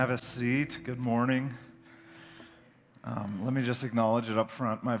Have a seat. Good morning. Let me just acknowledge it up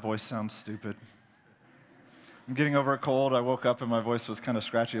front. My voice sounds stupid. I'm getting over a cold. I woke up and my voice was kind of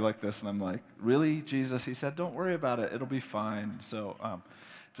scratchy like this, and I'm like, really, Jesus? He said, don't worry about it. It'll be fine. So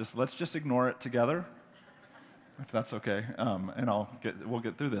let's just ignore it together, if that's okay, and we'll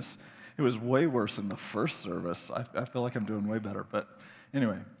get through this. It was way worse in the first service. I feel like I'm doing way better, but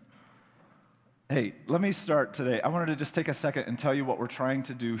anyway. Hey, let me start today. I wanted to just take a second and tell you what we're trying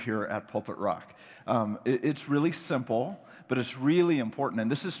to do here at Pulpit Rock. It's really simple, but it's really important.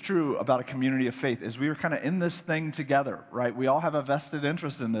 And this is true about a community of faith, is we are kind of in this thing together, right? We all have a vested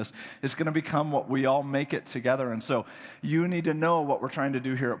interest in this. It's going to become what we all make it together. And so you need to know what we're trying to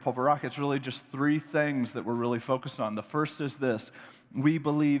do here at Pulpit Rock. It's really just three things that we're really focused on. The first is this. We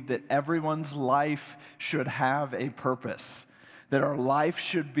believe that everyone's life should have a purpose. That our life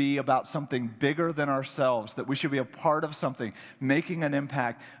should be about something bigger than ourselves, that we should be a part of something, making an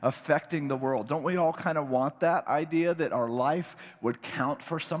impact, affecting the world. Don't we all kind of want that idea that our life would count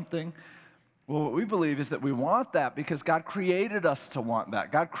for something? Well, what we believe is that we want that because God created us to want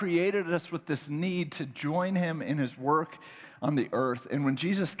that. God created us with this need to join Him in His work on the earth. And when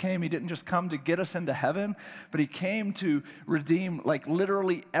Jesus came, He didn't just come to get us into heaven, but He came to redeem like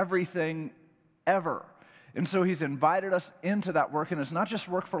literally everything ever. And so He's invited us into that work, and it's not just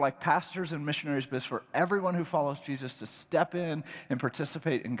work for like pastors and missionaries, but it's for everyone who follows Jesus to step in and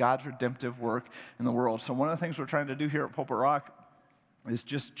participate in God's redemptive work in the world. So one of the things we're trying to do here at Pulpit Rock is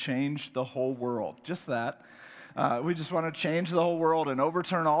just change the whole world. Just that. We just want to change the whole world and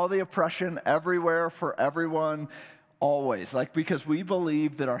overturn all the oppression everywhere for everyone, always. Because we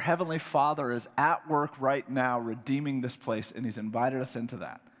believe that our Heavenly Father is at work right now redeeming this place, and He's invited us into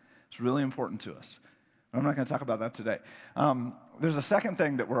that. It's really important to us. I'm not going to talk about that today. There's a second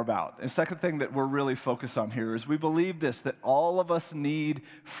thing that we're about. A second thing that we're really focused on here is we believe this, that all of us need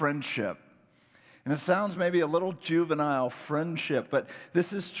friendship. And it sounds maybe a little juvenile, friendship, but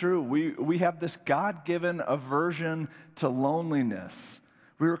this is true. We have this God-given aversion to loneliness.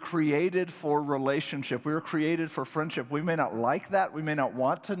 We were created for relationship. We were created for friendship. We may not like that. We may not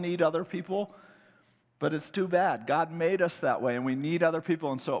want to need other people, but it's too bad. God made us that way, and we need other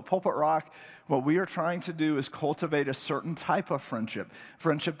people. And so at Pulpit Rock, what we are trying to do is cultivate a certain type of friendship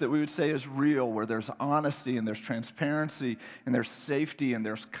that we would say is real, where there's honesty and there's transparency and there's safety and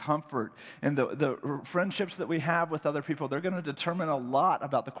there's comfort. And the friendships that we have with other people, they're going to determine a lot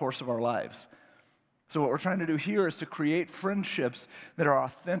about the course of our lives. So what we're trying to do here is to create friendships that are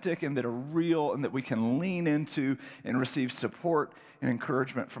authentic and that are real and that we can lean into and receive support and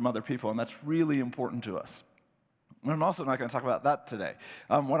encouragement from other people. And that's really important to us. And I'm also not going to talk about that today.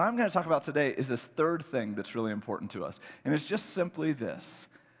 What I'm going to talk about today is this third thing that's really important to us. And it's just simply this.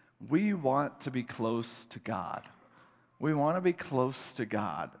 We want to be close to God. We want to be close to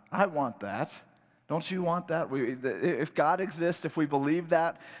God. I want that. Don't you want that? If God exists, if we believe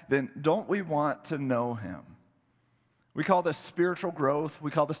that, then don't we want to know Him? We call this spiritual growth.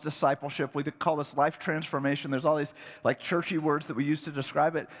 We call this discipleship. We call this life transformation. There's all these like churchy words that we use to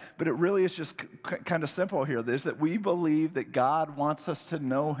describe it, but it really is just kind of simple here. There's that we believe that God wants us to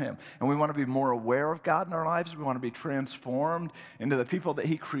know Him, and we want to be more aware of God in our lives. We want to be transformed into the people that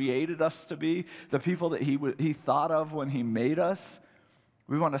He created us to be, the people that He thought of when He made us.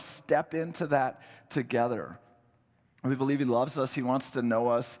 We want to step into that together. We believe He loves us. He wants to know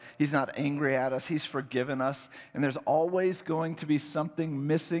us. He's not angry at us. He's forgiven us. And there's always going to be something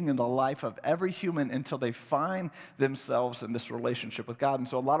missing in the life of every human until they find themselves in this relationship with God. And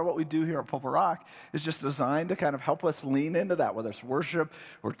so a lot of what we do here at Pulpit Rock is just designed to kind of help us lean into that, whether it's worship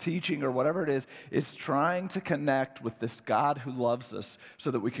or teaching or whatever it is. It's trying to connect with this God who loves us so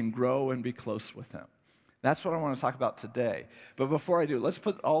that we can grow and be close with Him. That's what I want to talk about today. But before I do, let's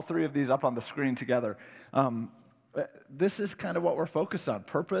put all three of these up on the screen together. This is kind of what we're focused on: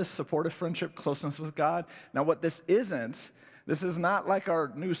 purpose, supportive friendship, closeness with God. Now, what this is not like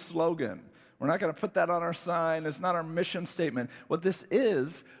our new slogan. We're not going to put that on our sign. It's not our mission statement. What this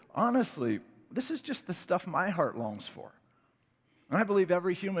is, honestly, this is just the stuff my heart longs for. And I believe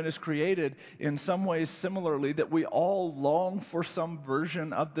every human is created in some ways similarly, that we all long for some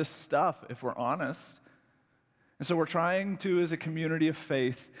version of this stuff, if we're honest. And so we're trying to, as a community of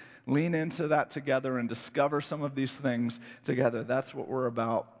faith, lean into that together and discover some of these things together. That's what we're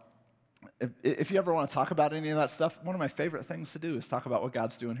about. If you ever want to talk about any of that stuff, one of my favorite things to do is talk about what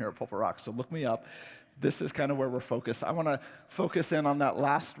God's doing here at Pulpit Rock. So look me up. This is kind of where we're focused. I want to focus in on that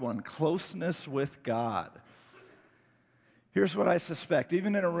last one, closeness with God. Here's what I suspect,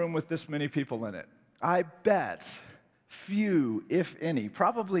 even in a room with this many people in it. I bet few, if any,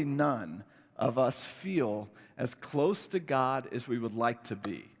 probably none of us feel as close to God as we would like to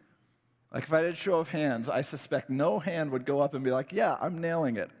be. Like if I did a show of hands, I suspect no hand would go up and be like, yeah, I'm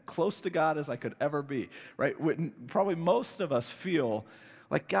nailing it, close to God as I could ever be, right? Probably most of us feel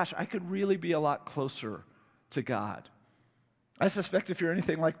like, gosh, I could really be a lot closer to God. I suspect if you're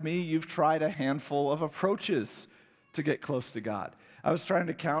anything like me, you've tried a handful of approaches to get close to God. I was trying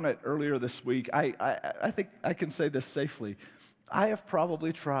to count it earlier this week. I think I can say this safely. I have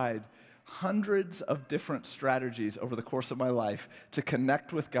probably tried hundreds of different strategies over the course of my life to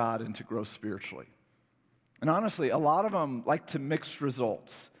connect with God and to grow spiritually. And honestly, a lot of them like to mixed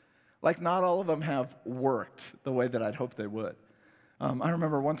results. Like not all of them have worked the way that I'd hoped they would. I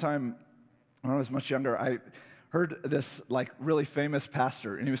remember one time when I was much younger, I heard this like really famous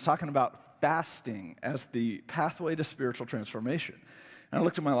pastor, and he was talking about fasting as the pathway to spiritual transformation. And I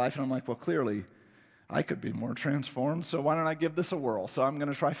looked at my life and I'm like, well, clearly I could be more transformed, so why don't I give this a whirl? So I'm going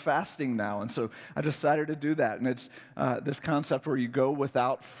to try fasting now. And so I decided to do that. And it's this concept where you go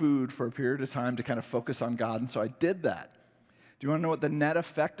without food for a period of time to kind of focus on God. And so I did that. Do you want to know what the net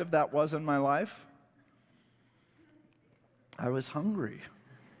effect of that was in my life? I was hungry.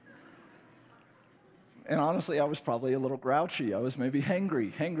 And honestly, I was probably a little grouchy. I was maybe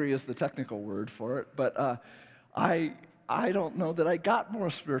hangry. Hangry is the technical word for it. But I don't know that I got more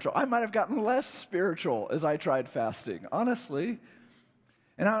spiritual. I might have gotten less spiritual as I tried fasting, honestly.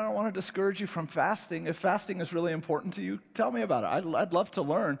 And I don't want to discourage you from fasting. If fasting is really important to you, tell me about it. I'd love to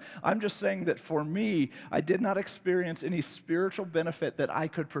learn. I'm just saying that for me, I did not experience any spiritual benefit that I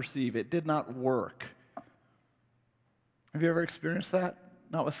could perceive. It did not work. Have you ever experienced that?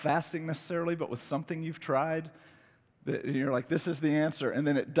 Not with fasting necessarily, but with something you've tried. That you're like, this is the answer, and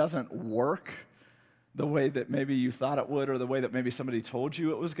then it doesn't work the way that maybe you thought it would or the way that maybe somebody told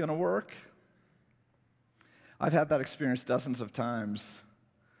you it was going to work. I've had that experience dozens of times.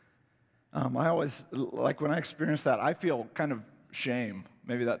 I always, like when I experience that, I feel kind of shame.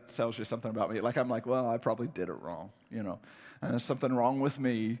 Maybe that tells you something about me. Like I'm like, well, I probably did it wrong, you know. And there's something wrong with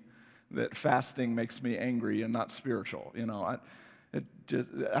me that fasting makes me angry and not spiritual, you know.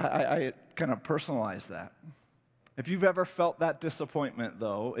 I kind of personalize that. If you've ever felt that disappointment,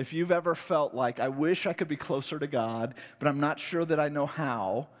 though, if you've ever felt like, I wish I could be closer to God, but I'm not sure that I know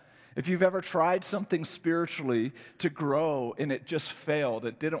how, if you've ever tried something spiritually to grow and it just failed,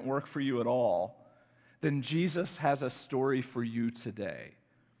 it didn't work for you at all, then Jesus has a story for you today.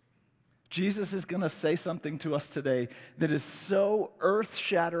 Jesus is going to say something to us today that is so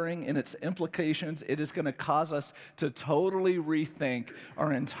earth-shattering in its implications, it is going to cause us to totally rethink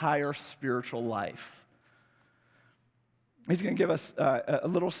our entire spiritual life. He's going to give us a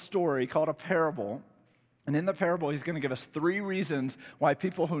little story called a parable. And in the parable, he's going to give us 3 reasons why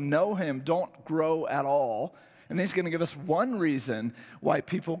people who know him don't grow at all. And then he's going to give us 1 reason why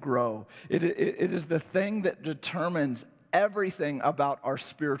people grow. It is the thing that determines everything about our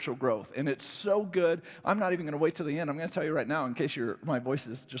spiritual growth. And it's so good. I'm not even going to wait till the end. I'm going to tell you right now, in case my voice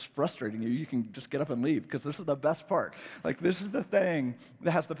is just frustrating you, you can just get up and leave, because this is the best part. Like, this is the thing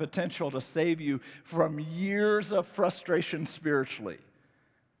that has the potential to save you from years of frustration spiritually.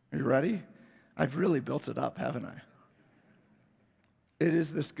 Are you ready? I've really built it up, haven't I? It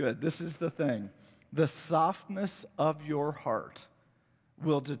is this good. This is the thing. The softness of your heart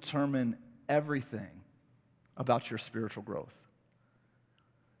will determine everything about your spiritual growth.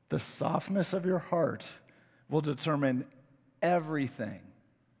 The softness of your heart will determine everything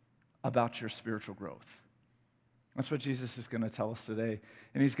about your spiritual growth. That's what Jesus is going to tell us today.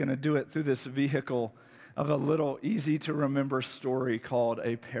 And he's going to do it through this vehicle of a little easy-to-remember story called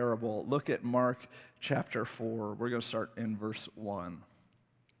a parable. Look at Mark chapter 4. We're going to start in verse 1.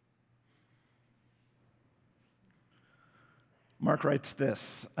 Mark writes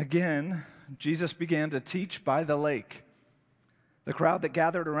this: Again, Jesus began to teach by the lake. The crowd that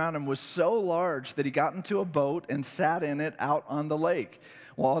gathered around him was so large that he got into a boat and sat in it out on the lake,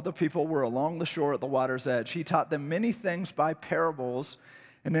 while other people were along the shore at the water's edge. He taught them many things by parables,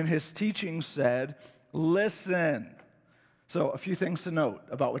 and in his teaching said, "Listen." So a few things to note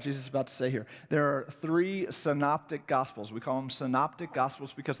about what Jesus is about to say here. There are 3 synoptic gospels. We call them synoptic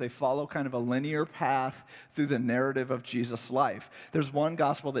gospels because they follow kind of a linear path through the narrative of Jesus' life. There's one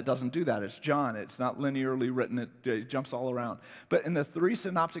gospel that doesn't do that. It's John. It's not linearly written. It jumps all around. But in the 3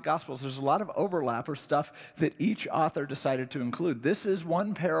 synoptic gospels, there's a lot of overlap or stuff that each author decided to include. This is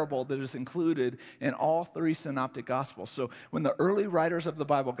one parable that is included in all 3 synoptic gospels. So when the early writers of the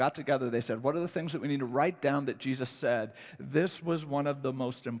Bible got together, they said, what are the things that we need to write down that Jesus said? This was one of the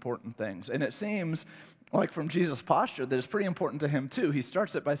most important things. And it seems like from Jesus' posture that it's pretty important to him too. He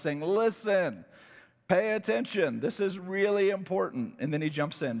starts it by saying, listen, pay attention. This is really important. And then he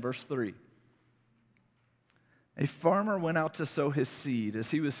jumps in, verse 3. A farmer went out to sow his seed.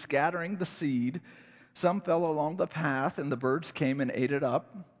 As he was scattering the seed, some fell along the path, and the birds came and ate it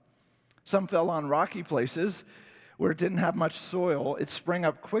up. Some fell on rocky places where it didn't have much soil. It sprang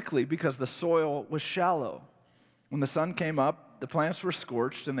up quickly because the soil was shallow. When the sun came up, the plants were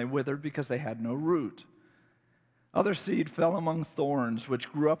scorched, and they withered because they had no root. Other seed fell among thorns,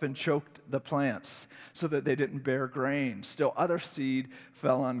 which grew up and choked the plants so that they didn't bear grain. Still other seed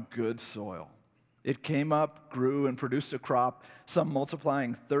fell on good soil. It came up, grew, and produced a crop, some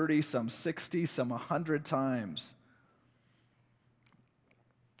multiplying 30, some 60, some 100 times.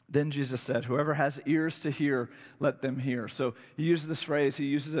 Then Jesus said, whoever has ears to hear, let them hear. So he uses this phrase, he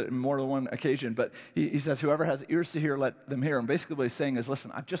uses it in more than one occasion, but he says, whoever has ears to hear, let them hear. And basically what he's saying is,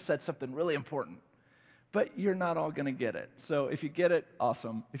 listen, I've just said something really important, but you're not all going to get it. So if you get it,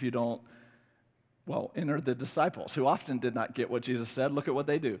 awesome. If you don't, well, enter the disciples, who often did not get what Jesus said. Look at what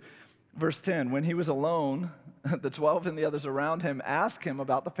they do. Verse 10, when he was alone, the 12 and the others around him asked him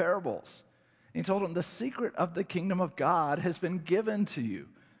about the parables. He told them, the secret of the kingdom of God has been given to you.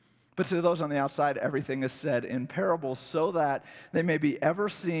 But to those on the outside, everything is said in parables so that they may be ever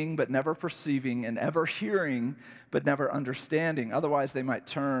seeing but never perceiving, and ever hearing but never understanding. Otherwise, they might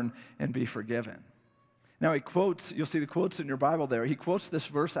turn and be forgiven. Now he quotes, you'll see the quotes in your Bible there. He quotes this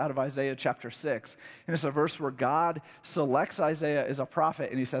verse out of Isaiah chapter 6. And it's a verse where God selects Isaiah as a prophet,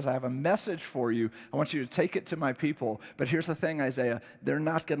 and he says, I have a message for you. I want you to take it to my people. But here's the thing, Isaiah, they're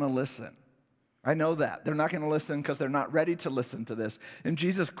not going to listen. I know that. They're not going to listen because they're not ready to listen to this. And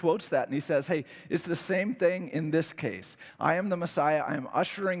Jesus quotes that, and he says, hey, it's the same thing in this case. I am the Messiah. I am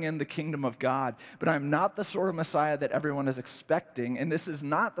ushering in the kingdom of God, but I'm not the sort of Messiah that everyone is expecting, and this is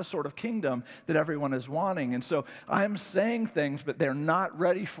not the sort of kingdom that everyone is wanting. And so I'm saying things, but they're not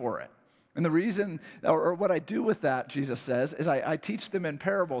ready for it. And the reason, or what I do with that, Jesus says, is I teach them in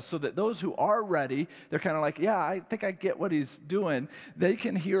parables so that those who are ready, they're kind of like, yeah, I think I get what he's doing. They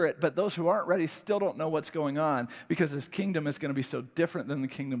can hear it, but those who aren't ready still don't know what's going on because his kingdom is going to be so different than the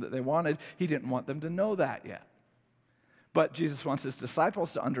kingdom that they wanted. He didn't want them to know that yet. But Jesus wants his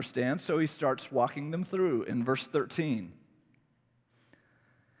disciples to understand, so he starts walking them through in verse 13.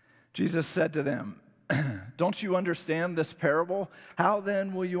 Jesus said to them, don't you understand this parable? How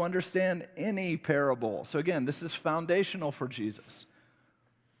then will you understand any parable? So again, this is foundational for Jesus.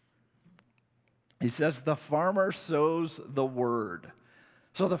 He says, the farmer sows the word.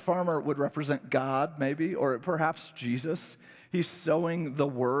 So the farmer would represent God, maybe, or perhaps Jesus. He's sowing the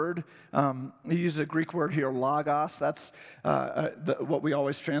word. He uses a Greek word here, logos. That's what we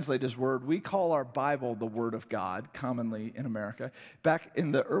always translate as word. We call our Bible the Word of God, commonly in America. Back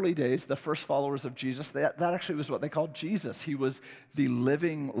in the early days, the first followers of Jesus, that actually was what they called Jesus. He was the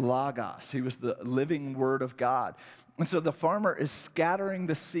living logos. He was the living Word of God. And so the farmer is scattering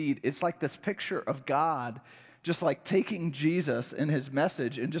the seed. It's like this picture of God just like taking Jesus and his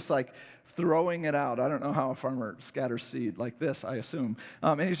message and just like throwing it out. I don't know how a farmer scatters seed like this, I assume.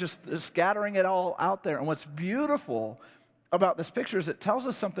 And he's just scattering it all out there. And what's beautiful about this picture is it tells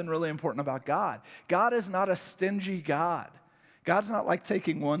us something really important about God. God is not a stingy God. God's not like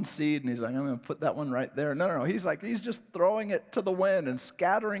taking one seed and he's like, I'm going to put that one right there. No. He's just throwing it to the wind and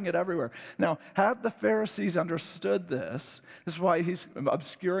scattering it everywhere. Now, had the Pharisees understood this is why he's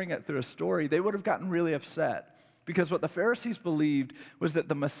obscuring it through a story, they would have gotten really upset. Because what the Pharisees believed was that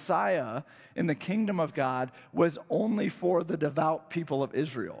the Messiah in the kingdom of God was only for the devout people of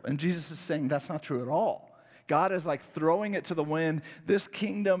Israel. And Jesus is saying that's not true at all. God is like throwing it to the wind. This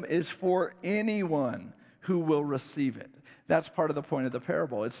kingdom is for anyone who will receive it. That's part of the point of the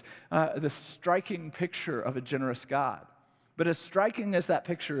parable. It's the striking picture of a generous God. But as striking as that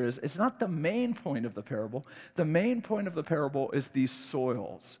picture is, it's not the main point of the parable. The main point of the parable is these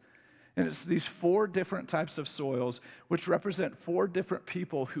soils. And it's these 4 different types of soils which represent 4 different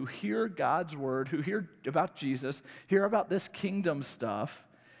people who hear God's word, who hear about Jesus, hear about this kingdom stuff,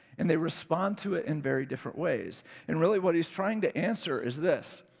 and they respond to it in very different ways. And really what he's trying to answer is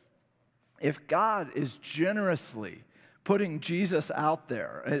this. If God is generously putting Jesus out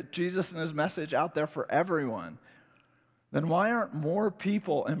there, Jesus and his message out there for everyone, then why aren't more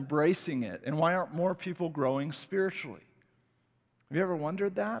people embracing it? And why aren't more people growing spiritually? Have you ever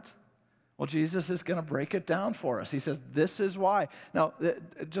wondered that? Well, Jesus is going to break it down for us. He says, this is why. Now,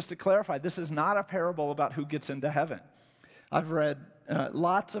 just to clarify, this is not a parable about who gets into heaven. I've read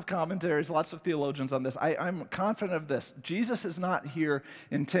lots of commentaries, lots of theologians on this. I'm confident of this. Jesus is not here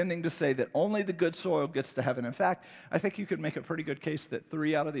intending to say that only the good soil gets to heaven. In fact, I think you could make a pretty good case that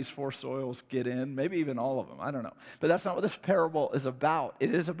 3 out of these 4 soils get in, maybe even all of them. I don't know. But that's not what this parable is about.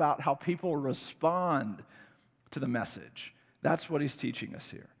 It is about how people respond to the message. That's what he's teaching us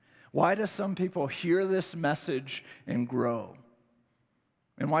here. Why do some people hear this message and grow?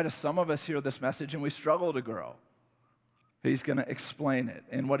 And why do some of us hear this message and we struggle to grow? He's going to explain it.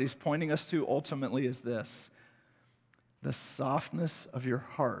 And what he's pointing us to ultimately is this: the softness of your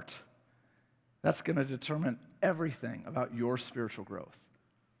heart. That's going to determine everything about your spiritual growth.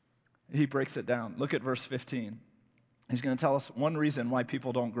 He breaks it down. Look at verse 15. He's going to tell us one reason why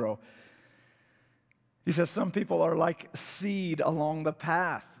people don't grow. He says some people are like seed along the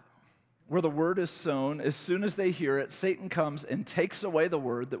path where the word is sown. As soon as they hear it, Satan comes and takes away the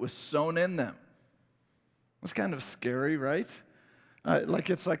word that was sown in them. It's kind of scary, right?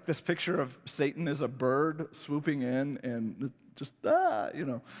 It's like this picture of Satan as a bird swooping in and just,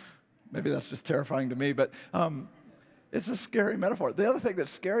 maybe that's just terrifying to me, but it's a scary metaphor. The other thing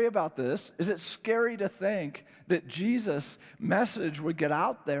that's scary about this is it's scary to think that Jesus' message would get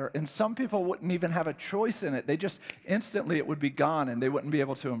out there and some people wouldn't even have a choice in it. They just instantly, it would be gone and they wouldn't be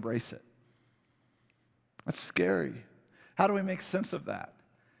able to embrace it. That's scary. How do we make sense of that?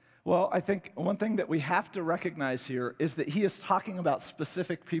 Well, I think one thing that we have to recognize here is that he is talking about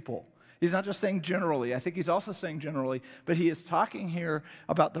specific people. He's not just saying generally. I think he's also saying generally, but he is talking here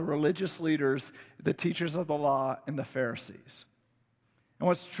about the religious leaders, the teachers of the law, and the Pharisees. And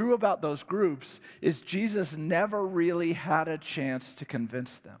what's true about those groups is Jesus never really had a chance to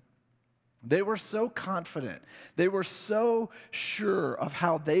convince them. They were so confident. They were so sure of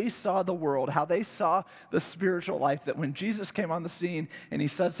how they saw the world, how they saw the spiritual life, that when Jesus came on the scene and he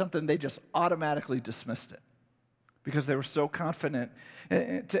said something, they just automatically dismissed it because they were so confident.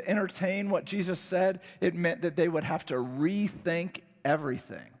 To entertain what Jesus said, it meant that they would have to rethink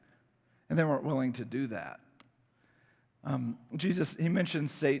everything, and they weren't willing to do that. Jesus, he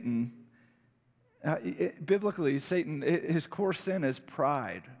mentions Satan. Biblically, Satan, his core sin is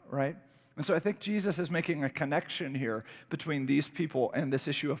pride, right? And so I think Jesus is making a connection here between these people and this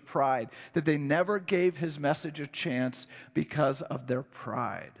issue of pride, that they never gave his message a chance because of their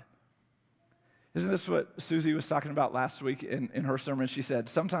pride. Isn't this what Susie was talking about last week in her sermon? She said,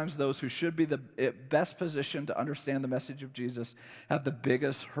 sometimes those who should be the best positioned to understand the message of Jesus have the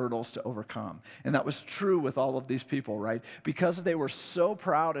biggest hurdles to overcome. And that was true with all of these people, right? Because they were so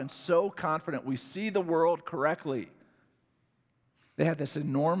proud and so confident, we see the world correctly. They had this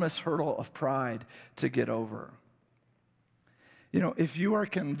enormous hurdle of pride to get over. You know, if you are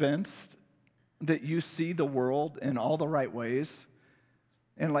convinced that you see the world in all the right ways,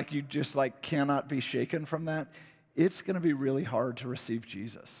 and you just cannot be shaken from that, it's going to be really hard to receive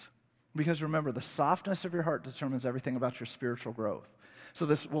Jesus. Because remember, the softness of your heart determines everything about your spiritual growth. So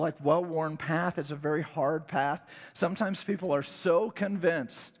this well-worn path is a very hard path. Sometimes people are so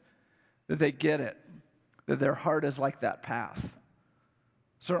convinced that they get it, that their heart is like that path.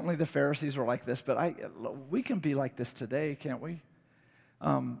 Certainly the Pharisees were like this, but we can be like this today, can't we?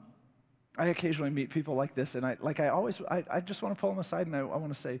 I occasionally meet people like this, and I just want to pull them aside, and I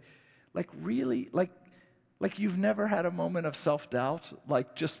want to say, really, you've never had a moment of self-doubt,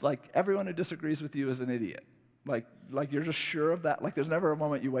 everyone who disagrees with you is an idiot. You're just sure of that. There's never a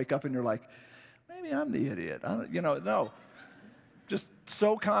moment you wake up and you're like, maybe I'm the idiot. No. Just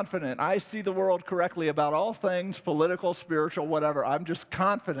so confident. I see the world correctly about all things, political, spiritual, whatever. I'm just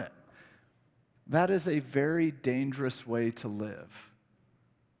confident. That is a very dangerous way to live.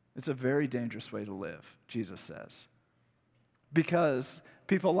 It's a very dangerous way to live, Jesus says. Because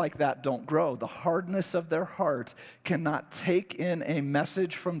people like that don't grow. The hardness of their heart cannot take in a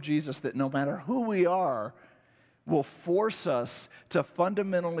message from Jesus that no matter who we are, will force us to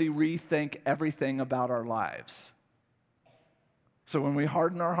fundamentally rethink everything about our lives. So when we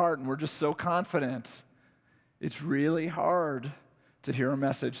harden our heart and we're just so confident, it's really hard to hear a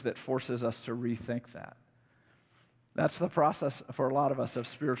message that forces us to rethink that. That's the process for a lot of us of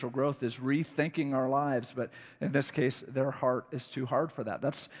spiritual growth, is rethinking our lives. But in this case, their heart is too hard for that.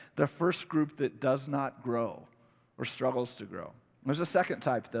 That's the first group that does not grow or struggles to grow. There's a second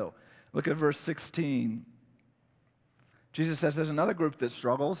type, though. Look at verse 16. Jesus says there's another group that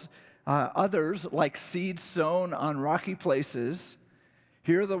struggles. Others, like seed sown on rocky places,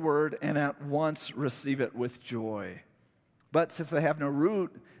 hear the word and at once receive it with joy. But since they have no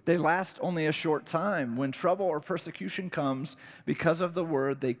root, they last only a short time. When trouble or persecution comes because of the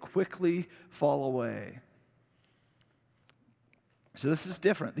word, they quickly fall away. So this is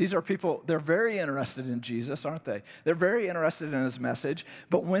different. These are people, they're very interested in Jesus, aren't they? They're very interested in his message,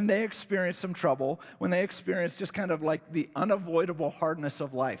 but when they experience some trouble, when they experience just kind of the unavoidable hardness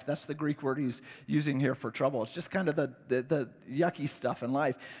of life, that's the Greek word he's using here for trouble. It's just kind of the yucky stuff in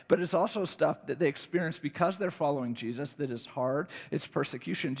life, but it's also stuff that they experience because they're following Jesus that is hard. It's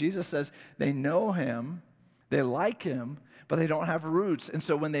persecution. Jesus says they know him, they like him, but they don't have roots. And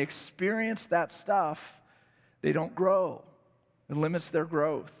so when they experience that stuff, they don't grow. It limits their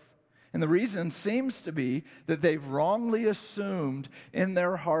growth. And the reason seems to be that they've wrongly assumed in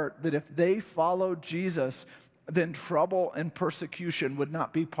their heart that if they followed Jesus, then trouble and persecution would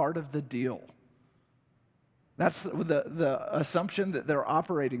not be part of the deal. That's the assumption that they're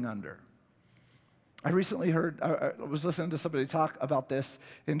operating under. I recently heard, I was listening to somebody talk about this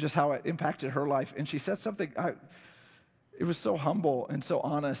and just how it impacted her life. And she said something, it was so humble and so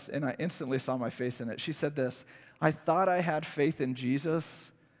honest, and I instantly saw my face in it. She said this, I thought I had faith in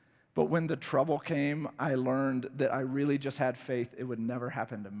Jesus, but when the trouble came, I learned that I really just had faith it would never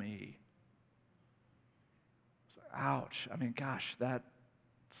happen to me. So, ouch. I mean, gosh, that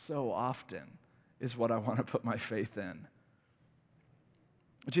so often is what I want to put my faith in.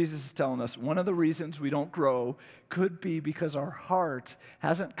 Jesus is telling us one of the reasons we don't grow could be because our heart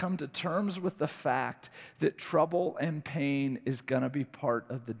hasn't come to terms with the fact that trouble and pain is going to be part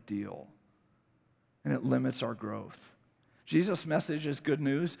of the deal. And it limits our growth. Jesus' message is good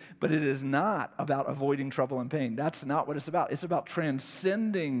news, but it is not about avoiding trouble and pain. That's not what it's about. It's about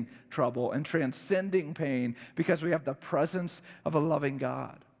transcending trouble and transcending pain because we have the presence of a loving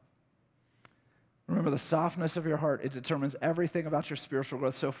God. Remember, the softness of your heart, it determines everything about your spiritual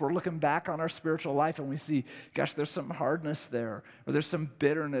growth. So if we're looking back on our spiritual life and we see, gosh, there's some hardness there, or there's some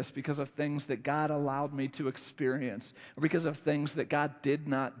bitterness because of things that God allowed me to experience, or because of things that God did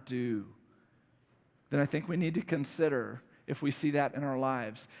not do, then I think we need to consider, if we see that in our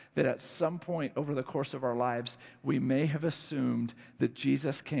lives, that at some point over the course of our lives, we may have assumed that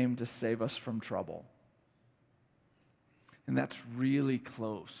Jesus came to save us from trouble. And that's really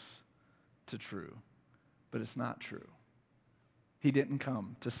close to true, but it's not true. He didn't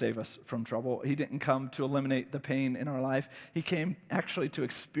come to save us from trouble. He didn't come to eliminate the pain in our life. He came actually to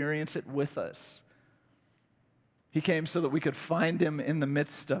experience it with us. He came so that we could find him in the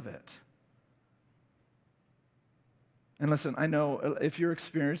midst of it. And listen, I know if you're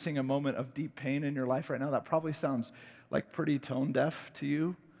experiencing a moment of deep pain in your life right now, that probably sounds like pretty tone deaf to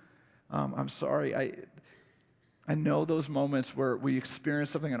you. I'm sorry. I know those moments where we experience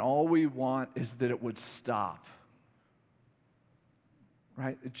something and all we want is that it would stop.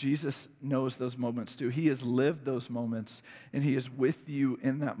 Right? Jesus knows those moments too. He has lived those moments and he is with you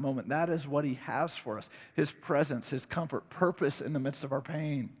in that moment. That is what he has for us. His presence, his comfort, purpose in the midst of our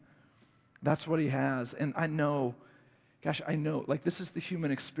pain. That's what he has. And I know, like this is the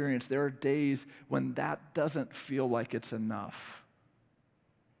human experience. There are days when that doesn't feel like it's enough.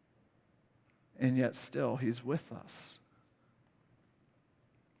 And yet still, he's with us.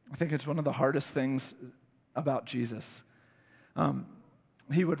 I think it's one of the hardest things about Jesus.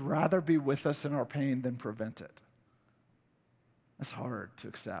 He would rather be with us in our pain than prevent it. It's hard to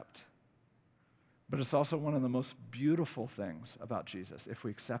accept. But it's also one of the most beautiful things about Jesus, if we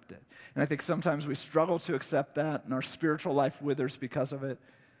accept it. And I think sometimes we struggle to accept that, and our spiritual life withers because of it.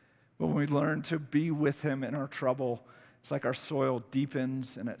 But when we learn to be with him in our trouble, it's like our soil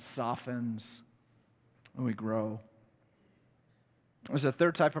deepens and it softens. And we grow. There's a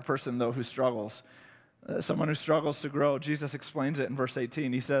third type of person, though, who struggles. Someone who struggles to grow. Jesus explains it in verse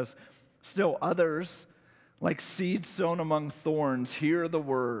 18. He says, still others, like seed sown among thorns, hear the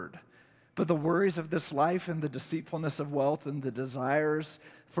word. But the worries of this life and the deceitfulness of wealth and the desires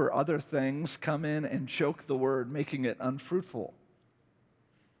for other things come in and choke the word, making it unfruitful.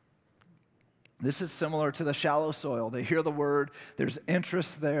 This is similar to the shallow soil. They hear the word, there's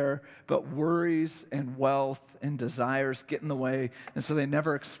interest there, but worries and wealth and desires get in the way, and so they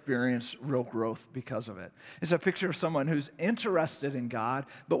never experience real growth because of it. It's a picture of someone who's interested in God,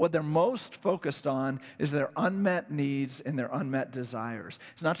 but what they're most focused on is their unmet needs and their unmet desires.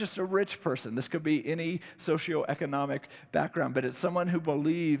 It's not just a rich person. This could be any socioeconomic background, but it's someone who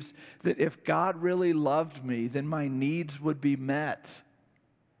believes that if God really loved me, then my needs would be met.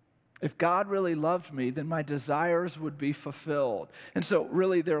 If God really loved me, then my desires would be fulfilled. And so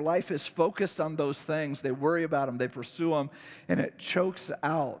really their life is focused on those things. They worry about them, they pursue them, and it chokes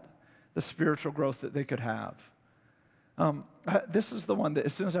out the spiritual growth that they could have. This is the one that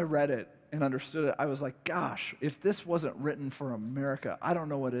as soon as I read it and understood it, I was like, gosh, if this wasn't written for America, I don't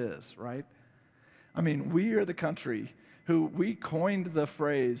know what is, right? I mean, we are the country who we coined the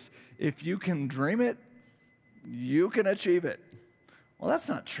phrase, if you can dream it, you can achieve it. Well, that's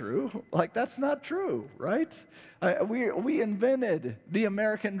not true. Like, that's not true, right? We invented the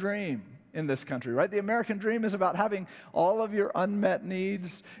American dream in this country, right? The American dream is about having all of your unmet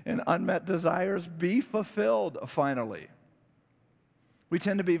needs and unmet desires be fulfilled finally. We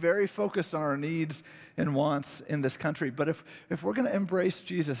tend to be very focused on our needs and wants in this country. But if we're going to embrace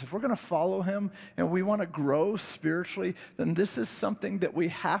Jesus, if we're going to follow him and we want to grow spiritually, then this is something that we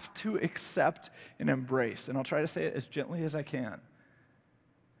have to accept and embrace. And I'll try to say it as gently as I can.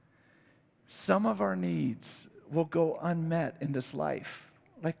 Some of our needs will go unmet in this life.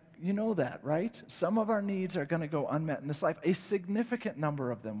 Like, you know that, right? Some of our needs are going to go unmet in this life. A significant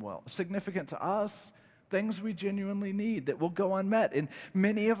number of them will. Significant to us. Things we genuinely need that will go unmet. And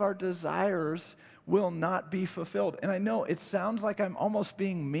many of our desires will not be fulfilled. And I know it sounds like I'm almost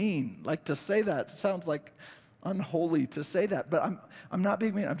being mean. Like to say that sounds like unholy to say that. But I'm not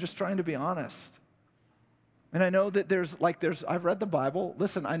being mean. I'm just trying to be honest. And I know that I've read the Bible.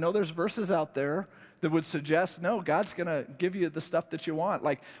 Listen, I know there's verses out there that would suggest, no, God's going to give you the stuff that you want.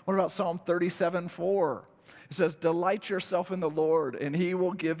 Like, what about Psalm 37:4? It says, delight yourself in the Lord, and he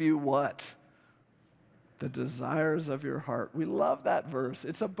will give you what? The desires of your heart. We love that verse.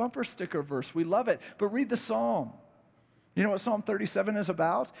 It's a bumper sticker verse. We love it. But read the psalm. You know what Psalm 37 is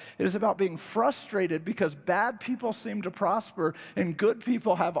about? It is about being frustrated because bad people seem to prosper and good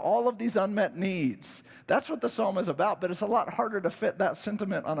people have all of these unmet needs. That's what the psalm is about, but it's a lot harder to fit that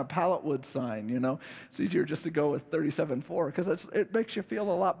sentiment on a pallet wood sign, you know? It's easier just to go with 37:4 because it makes you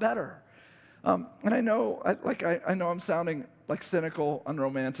feel a lot better. And I know I'm sounding like cynical,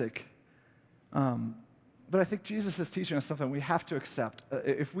 unromantic. But I think Jesus is teaching us something we have to accept.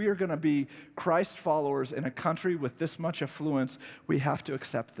 If we are going to be Christ followers in a country with this much affluence, we have to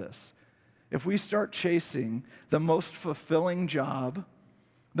accept this. If we start chasing the most fulfilling job,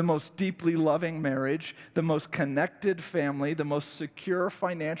 the most deeply loving marriage, the most connected family, the most secure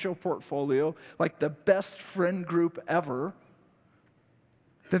financial portfolio, like the best friend group ever,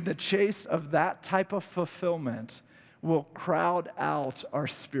 then the chase of that type of fulfillment will crowd out our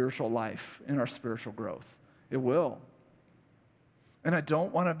spiritual life and our spiritual growth. It will. And I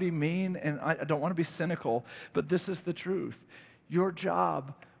don't want to be mean and I don't want to be cynical, but this is the truth. Your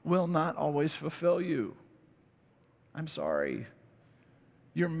job will not always fulfill you. I'm sorry.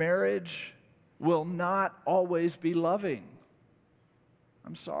 Your marriage will not always be loving.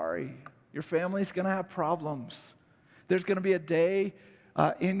 I'm sorry. Your family's going to have problems. There's going to be a day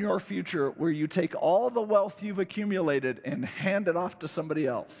in your future where you take all the wealth you've accumulated and hand it off to somebody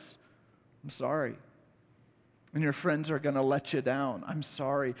else. I'm sorry. And your friends are going to let you down. I'm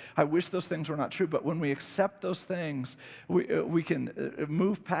sorry. I wish those things were not true, but when we accept those things, we can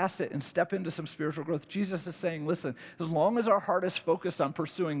move past it and step into some spiritual growth. Jesus is saying, listen, as long as our heart is focused on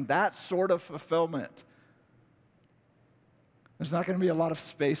pursuing that sort of fulfillment, there's not going to be a lot of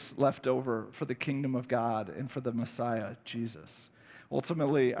space left over for the kingdom of God and for the Messiah, Jesus.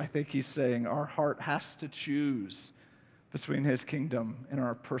 Ultimately, I think he's saying our heart has to choose between his kingdom and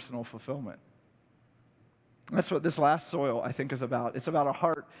our personal fulfillment. That's what this last soil, I think, is about. It's about a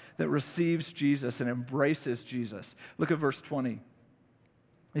heart that receives Jesus and embraces Jesus. Look at verse 20.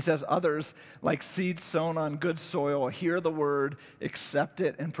 He says, others, like seed sown on good soil, hear the word, accept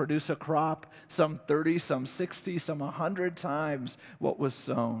it, and produce a crop, some 30, some 60, some 100 times what was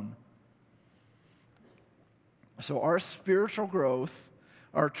sown. So our spiritual growth,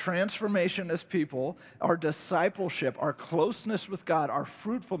 our transformation as people, our discipleship, our closeness with God, our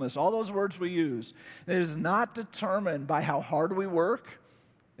fruitfulness, all those words we use, it is not determined by how hard we work.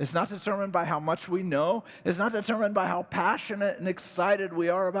 It's not determined by how much we know. It's not determined by how passionate and excited we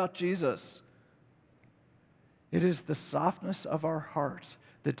are about Jesus. It is the softness of our heart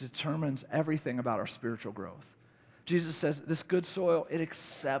that determines everything about our spiritual growth. Jesus says this good soil, it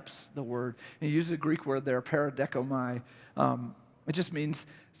accepts the word. And he uses a Greek word there, paradekomai. It just means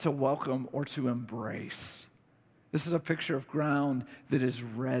to welcome or to embrace. This is a picture of ground that is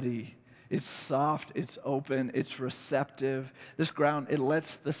ready. It's soft, it's open, it's receptive. This ground, it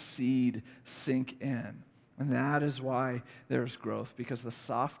lets the seed sink in. And that is why there's growth, because the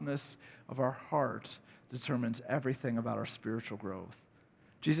softness of our heart determines everything about our spiritual growth.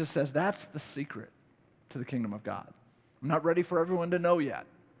 Jesus says that's the secret to the kingdom of God. I'm not ready for everyone to know yet,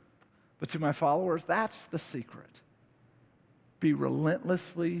 but to my followers, that's the secret. Be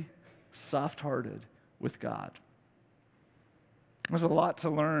relentlessly soft-hearted with God. There's a lot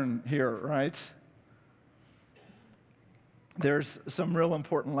to learn here, right? There's some real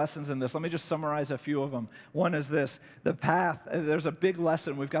important lessons in this. Let me just summarize a few of them. One is this: the path. There's a big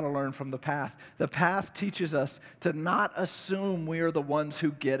lesson we've got to learn from the path. The path teaches us to not assume we are the ones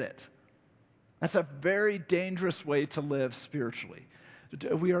who get it. That's a very dangerous way to live spiritually.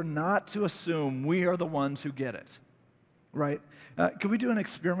 We are not to assume we are the ones who get it. Right? Can we do an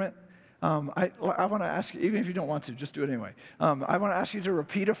experiment? I want to ask you, even if you don't want to, just do it anyway. I want to ask you to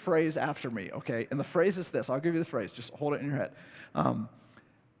repeat a phrase after me, okay? And the phrase is this. I'll give you the phrase. Just hold it in your head.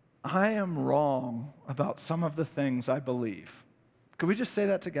 I am wrong about some of the things I believe. Could we just say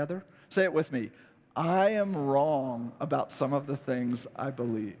that together? Say it with me. I am wrong about some of the things I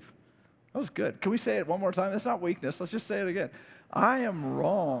believe. That was good. Can we say it one more time? That's not weakness. Let's just say it again. I am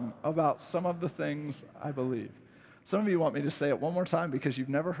wrong about some of the things I believe. Some of you want me to say it one more time because you've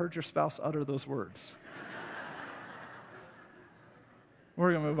never heard your spouse utter those words.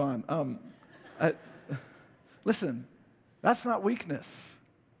 We're going to move on. Listen, that's not weakness.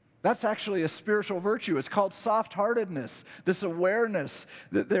 That's actually a spiritual virtue. It's called soft-heartedness, this awareness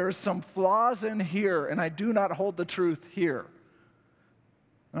that there are some flaws in here, and I do not hold the truth here.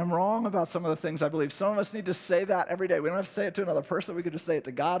 I'm wrong about some of the things I believe. Some of us need to say that every day. We don't have to say it to another person. We could just say it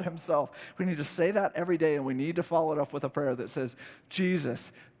to God himself. We need to say that every day, and we need to follow it up with a prayer that says,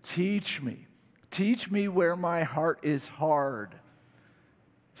 Jesus, teach me. Teach me where my heart is hard.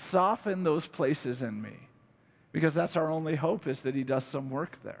 Soften those places in me, because that's our only hope, is that he does some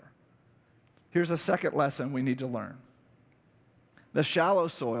work there. Here's a second lesson we need to learn. The shallow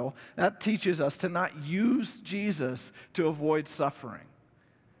soil, that teaches us to not use Jesus to avoid suffering.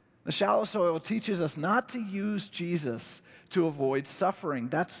 The shallow soil teaches us not to use Jesus to avoid suffering.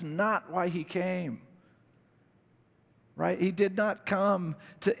 That's not why he came. Right? He did not come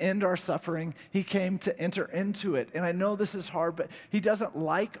to end our suffering. He came to enter into it. And I know this is hard, but he doesn't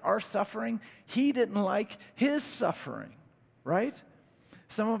like our suffering. He didn't like his suffering, right?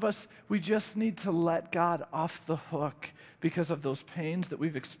 Some of us, we just need to let God off the hook because of those pains that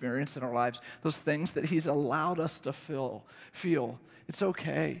we've experienced in our lives, those things that he's allowed us to feel. It's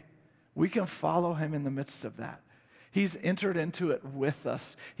okay. We can follow him in the midst of that. He's entered into it with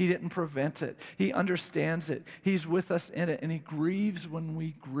us. He didn't prevent it. He understands it. He's with us in it, and he grieves when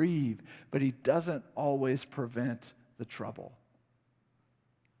we grieve, but he doesn't always prevent the trouble.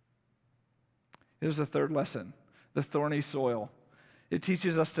 Here's the third lesson, the thorny soil. It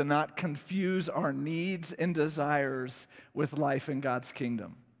teaches us to not confuse our needs and desires with life in God's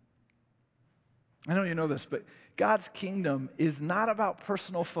kingdom. I know you know this, but God's kingdom is not about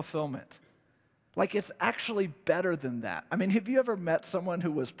personal fulfillment. Like, it's actually better than that. I mean, have you ever met someone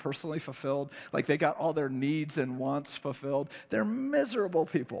who was personally fulfilled? Like, they got all their needs and wants fulfilled. They're miserable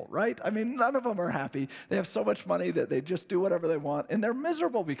people, right? I mean, none of them are happy. They have so much money that they just do whatever they want, and they're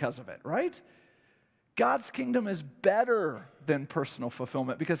miserable because of it, right? God's kingdom is better than personal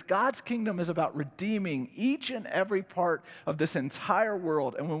fulfillment, because God's kingdom is about redeeming each and every part of this entire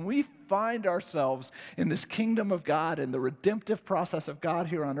world. And when we find ourselves in this kingdom of God and the redemptive process of God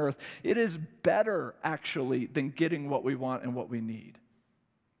here on earth, it is better, actually, than getting what we want and what we need.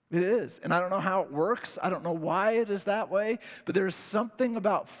 It is. And I don't know how it works. I don't know why it is that way, but there's something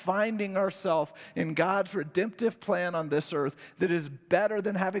about finding ourselves in God's redemptive plan on this earth that is better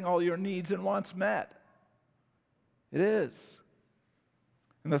than having all your needs and wants met. It is.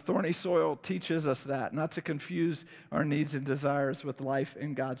 And the thorny soil teaches us that, not to confuse our needs and desires with life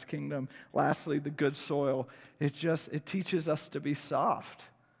in God's kingdom. Lastly, the good soil, it teaches us to be soft.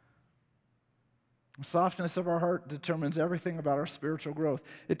 The softness of our heart determines everything about our spiritual growth.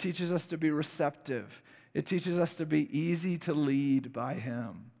 It teaches us to be receptive. It teaches us to be easy to lead by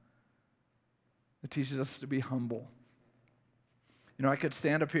him. It teaches us to be humble. You know, I could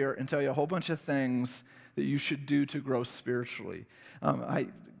stand up here and tell you a whole bunch of things that you should do to grow spiritually.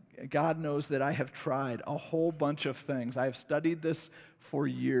 God knows that I have tried a whole bunch of things. I have studied this for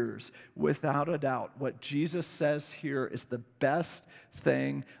years. Without a doubt, what Jesus says here is the best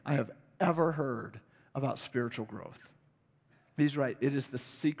thing I have ever heard about spiritual growth. He's right. It is the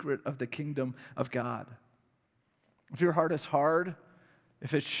secret of the kingdom of God. If your heart is hard,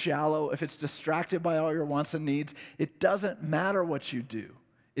 if it's shallow, if it's distracted by all your wants and needs, it doesn't matter what you do.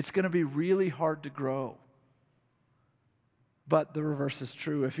 It's going to be really hard to grow. But the reverse is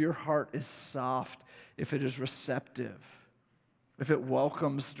true. If your heart is soft, if it is receptive, if it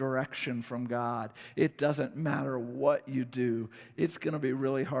welcomes direction from God, it doesn't matter what you do. It's going to be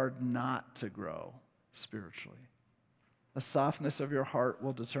really hard not to grow spiritually. The softness of your heart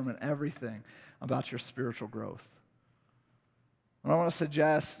will determine everything about your spiritual growth. What I want to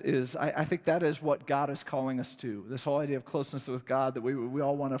suggest is, I think that is what God is calling us to. This whole idea of closeness with God that we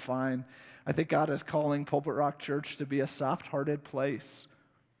all want to find. I think God is calling Pulpit Rock Church to be a soft-hearted place.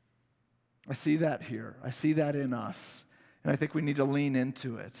 I see that here. I see that in us. And I think we need to lean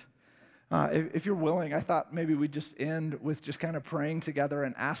into it. If you're willing, I thought maybe we'd just end with just kind of praying together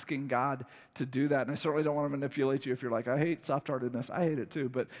and asking God to do that. And I certainly don't want to manipulate you if you're like, I hate soft-heartedness. I hate it too.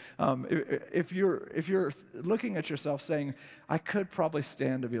 But if you're looking at yourself saying, I could probably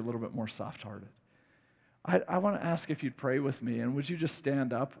stand to be a little bit more soft-hearted, I want to ask if you'd pray with me. And would you just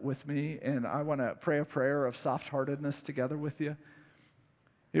stand up with me? And I want to pray a prayer of soft-heartedness together with you.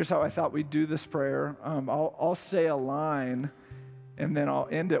 Here's how I thought we'd do this prayer. I'll say a line, and then I'll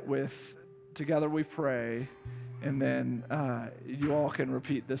end it with, together we pray, and then you all can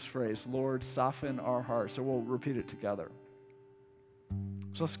repeat this phrase, Lord, soften our hearts. So we'll repeat it together.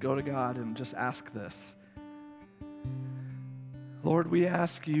 So let's go to God and just ask this. Lord, we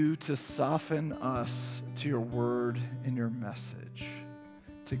ask you to soften us to your word and your message.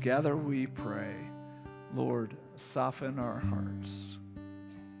 Together we pray, Lord, soften our hearts.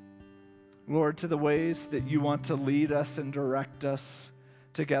 Lord, to the ways that you want to lead us and direct us,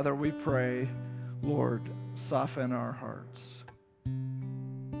 together we pray, Lord, soften our hearts.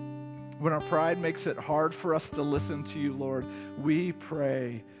 When our pride makes it hard for us to listen to you, Lord, we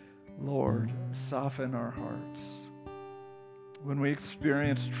pray, Lord, soften our hearts. When we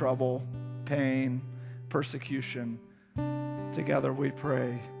experience trouble, pain, persecution, together we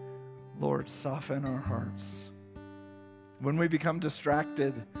pray, Lord, soften our hearts. When we become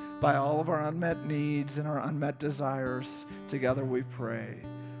distracted by all of our unmet needs and our unmet desires, together we pray,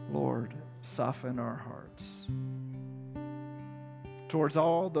 Lord, soften our hearts. Towards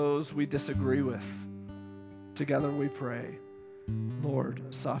all those we disagree with, together we pray, Lord,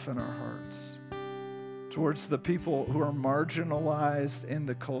 soften our hearts. Towards the people who are marginalized in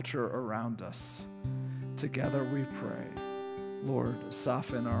the culture around us, together we pray, Lord,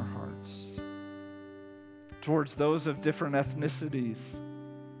 soften our hearts. Towards those of different ethnicities,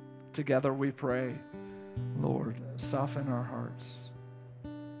 together we pray, Lord, soften our hearts.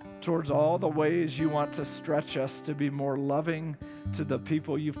 Towards all the ways you want to stretch us to be more loving to the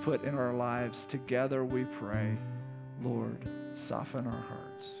people you've put in our lives, together we pray, Lord, soften our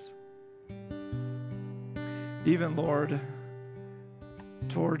hearts. Even, Lord,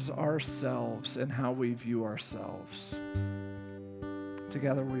 towards ourselves and how we view ourselves,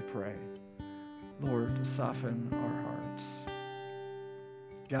 together we pray, Lord, soften our hearts.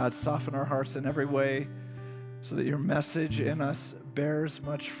 God, soften our hearts in every way so that your message in us bears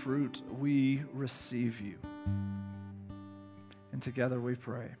much fruit. We receive you. And together we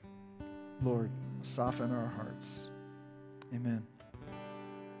pray, Lord, soften our hearts. Amen.